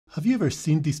Have you ever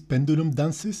seen these pendulum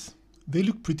dances? They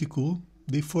look pretty cool.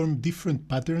 They form different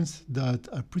patterns that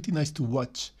are pretty nice to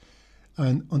watch.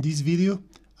 And on this video,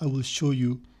 I will show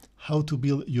you how to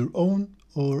build your own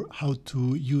or how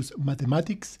to use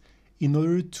mathematics in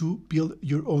order to build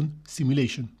your own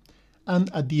simulation.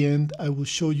 And at the end, I will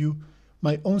show you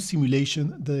my own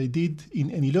simulation that I did in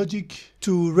AnyLogic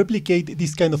to replicate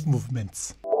these kind of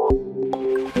movements.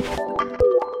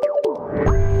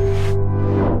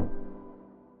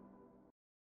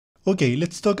 Okay,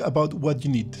 let's talk about what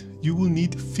you need. You will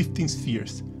need 15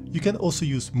 spheres. You can also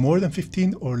use more than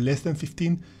 15 or less than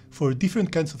 15 for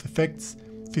different kinds of effects.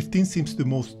 15 seems the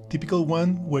most typical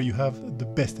one where you have the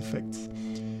best effects.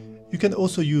 You can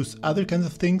also use other kinds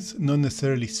of things, not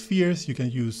necessarily spheres. You can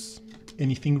use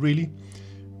anything really,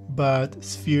 but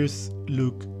spheres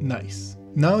look nice.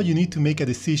 Now you need to make a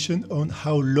decision on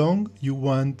how long you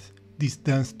want this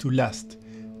dance to last.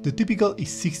 The typical is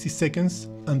 60 seconds,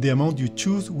 and the amount you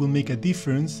choose will make a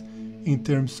difference in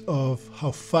terms of how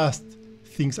fast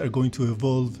things are going to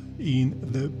evolve in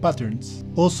the patterns.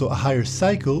 Also, a higher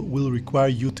cycle will require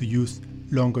you to use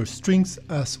longer strings,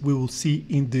 as we will see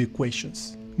in the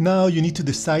equations. Now you need to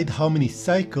decide how many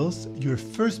cycles your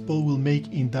first ball will make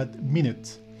in that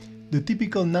minute. The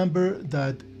typical number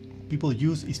that people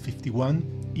use is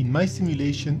 51. In my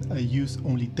simulation, I use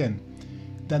only 10.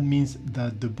 That means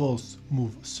that the balls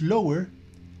move slower,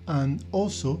 and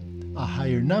also a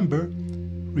higher number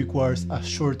requires a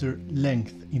shorter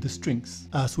length in the strings,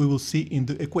 as we will see in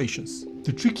the equations.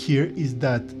 The trick here is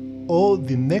that all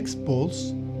the next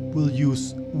balls will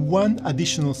use one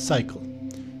additional cycle.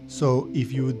 So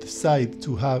if you decide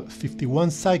to have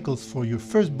 51 cycles for your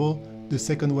first ball, the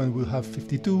second one will have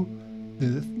 52,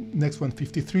 the next one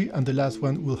 53, and the last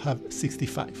one will have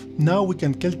 65. Now we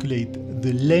can calculate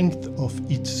the length of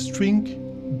each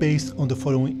string based on the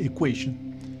following equation.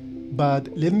 But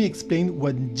let me explain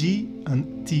what G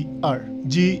and T are.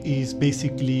 G is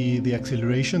basically the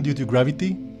acceleration due to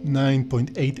gravity,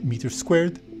 9.8 meters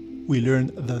squared. We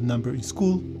learned that number in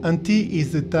school. And T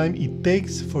is the time it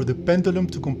takes for the pendulum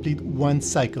to complete one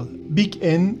cycle. Big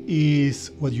N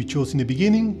is what you chose in the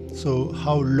beginning, so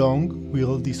how long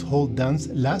will this whole dance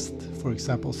last, for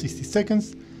example 60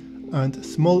 seconds, and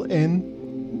small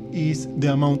n is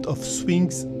the amount of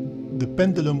swings the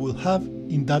pendulum will have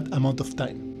in that amount of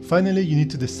time. Finally, you need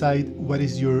to decide what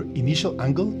is your initial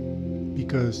angle,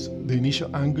 because the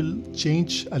initial angle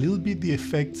changes a little bit the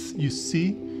effects you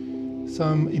see.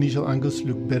 Some initial angles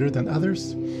look better than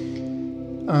others,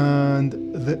 and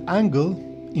the angle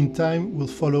in time will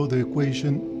follow the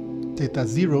equation theta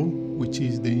 0, which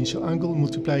is the initial angle,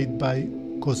 multiplied by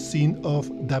cosine of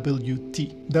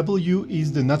Wt. W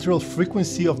is the natural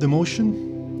frequency of the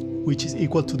motion, which is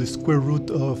equal to the square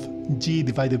root of g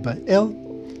divided by L,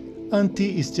 and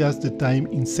T is just the time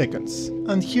in seconds.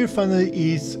 And here finally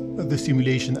is the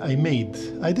simulation I made.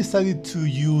 I decided to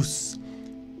use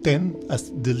 10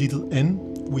 as the little n,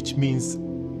 which means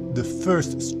the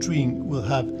first string will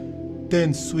have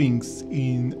 10 swings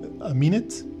in a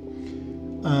minute,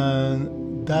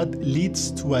 and that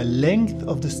leads to a length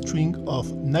of the string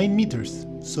of 9 meters.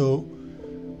 So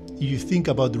if you think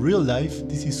about real life,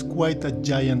 this is quite a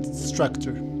giant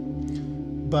structure,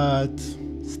 but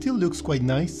still looks quite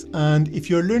nice. And if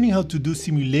you're learning how to do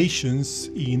simulations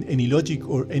in AnyLogic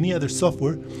or any other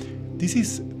software, this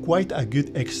is quite a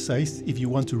good exercise if you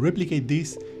want to replicate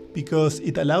this, because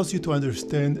it allows you to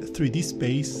understand 3D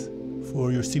space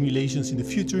for your simulations in the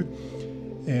future,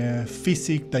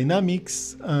 physics,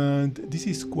 dynamics, and this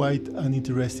is quite an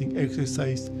interesting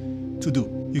exercise to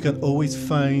do. You can always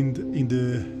find in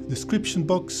the description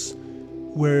box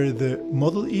where the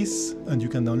model is, and you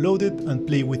can download it and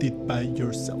play with it by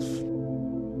yourself.